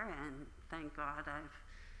issues there, and thank God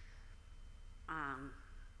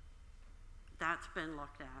that's been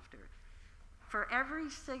looked after. For every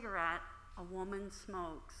cigarette a woman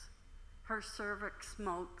smokes, her cervix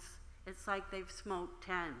smokes, it's like they've smoked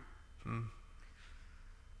 10.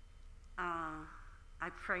 I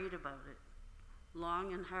prayed about it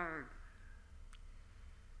long and hard.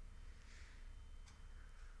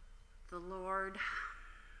 The Lord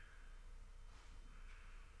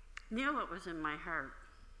knew it was in my heart.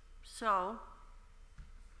 So,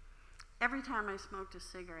 every time I smoked a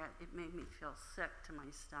cigarette, it made me feel sick to my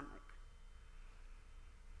stomach.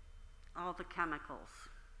 All the chemicals.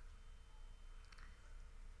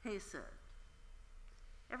 He said,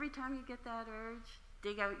 every time you get that urge,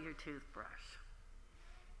 dig out your toothbrush.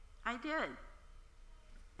 I did.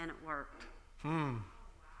 And it worked.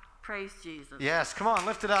 Praise Jesus. Yes, come on,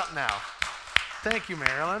 lift it up now. Thank you,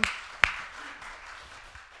 Marilyn.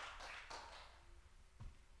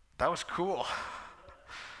 That was cool.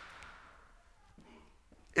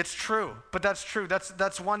 It's true, but that's true.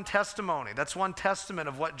 That's one testimony. That's one testament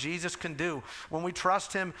of what Jesus can do when we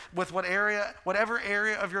trust him with whatever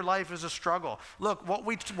area of your life is a struggle. Look, what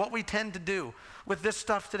we tend to do with this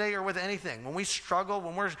stuff today or with anything, when we struggle,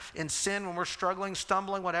 when we're in sin, when we're struggling,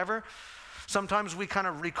 stumbling, whatever, sometimes we kind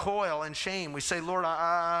of recoil in shame. We say, Lord,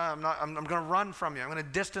 I'm going to run from you. I'm going to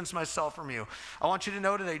distance myself from you. I want you to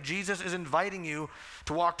know today, Jesus is inviting you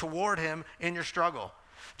to walk toward him in your struggle.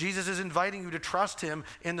 Jesus is inviting you to trust him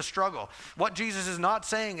in the struggle. What Jesus is not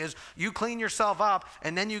saying is, you clean yourself up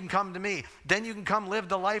and then you can come to me. Then you can come live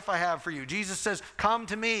the life I have for you. Jesus says, come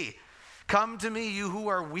to me. Come to me, you who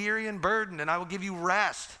are weary and burdened, and I will give you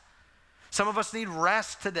rest. Some of us need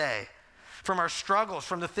rest today from our struggles,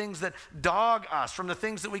 from the things that dog us, from the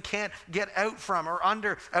things that we can't get out from or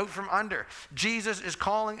out from under. Jesus is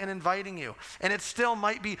calling and inviting you. And it still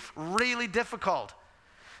might be really difficult.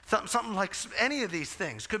 Something like any of these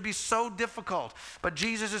things could be so difficult. But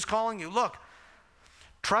Jesus is calling you. Look,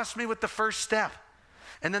 trust me with the first step.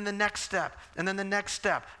 And then the next step. And then the next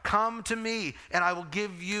step. Come to me and I will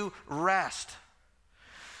give you rest.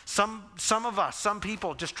 Some of us, some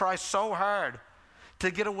people just try so hard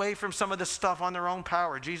to get away from some of this stuff on their own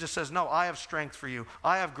power. Jesus says, no, I have strength for you.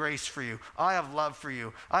 I have grace for you. I have love for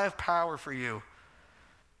you. I have power for you.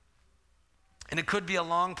 And it could be a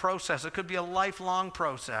long process. It could be a lifelong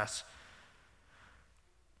process.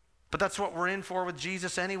 But that's what we're in for with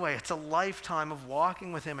Jesus anyway. It's a lifetime of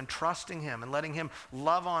walking with him and trusting him and letting him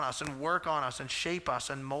love on us and work on us and shape us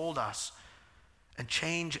and mold us and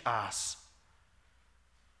change us.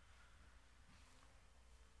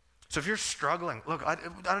 So if you're struggling, look, I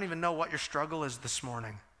don't even know what your struggle is this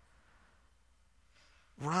morning.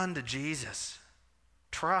 Run to Jesus.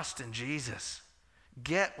 Trust in Jesus.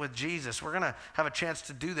 Get with Jesus. We're going to have a chance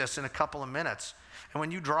to do this in a couple of minutes. And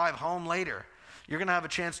when you drive home later, you're going to have a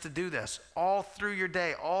chance to do this all through your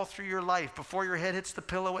day, all through your life, before your head hits the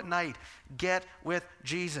pillow at night. Get with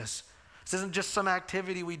Jesus. This isn't just some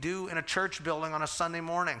activity we do in a church building on a Sunday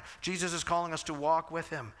morning. Jesus is calling us to walk with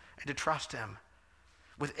him and to trust him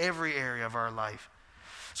with every area of our life.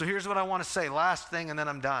 So here's what I want to say. Last thing, and then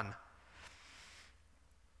I'm done.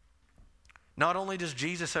 Not only does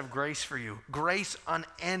Jesus have grace for you, grace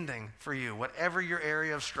unending for you, whatever your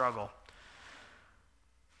area of struggle,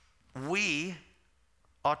 we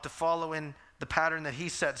ought to follow in the pattern that he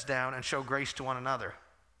sets down and show grace to one another.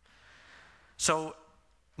 So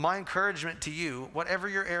my encouragement to you, whatever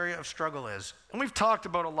your area of struggle is, and we've talked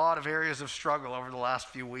about a lot of areas of struggle over the last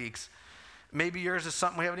few weeks. Maybe yours is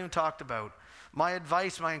something we haven't even talked about. My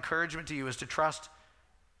advice, my encouragement to you is to trust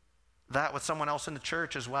that with someone else in the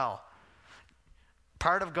church as well.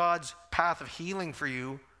 Part of God's path of healing for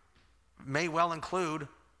you may well include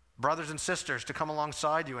brothers and sisters to come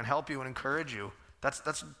alongside you and help you and encourage you.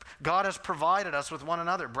 That's God has provided us with one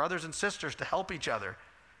another, brothers and sisters, to help each other.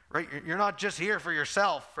 Right? You're not just here for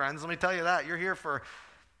yourself, friends. Let me tell you that. You're here for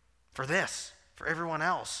this, for everyone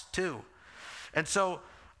else too. And so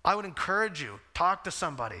I would encourage you, talk to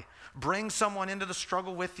somebody. Bring someone into the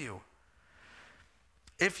struggle with you.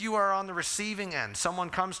 If you are on the receiving end,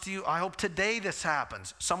 someone comes to you, I hope today this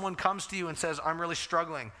happens. Someone comes to you and says, I'm really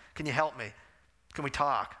struggling. Can you help me? Can we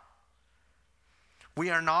talk? We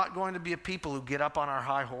are not going to be a people who get up on our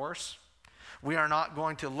high horse. We are not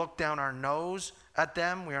going to look down our nose at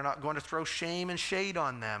them. We are not going to throw shame and shade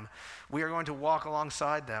on them. We are going to walk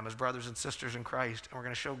alongside them as brothers and sisters in Christ, and we're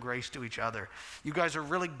going to show grace to each other. You guys are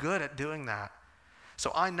really good at doing that.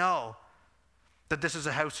 So I know that this is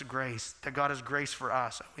a house of grace, that God has grace for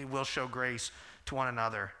us. We will show grace to one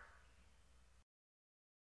another.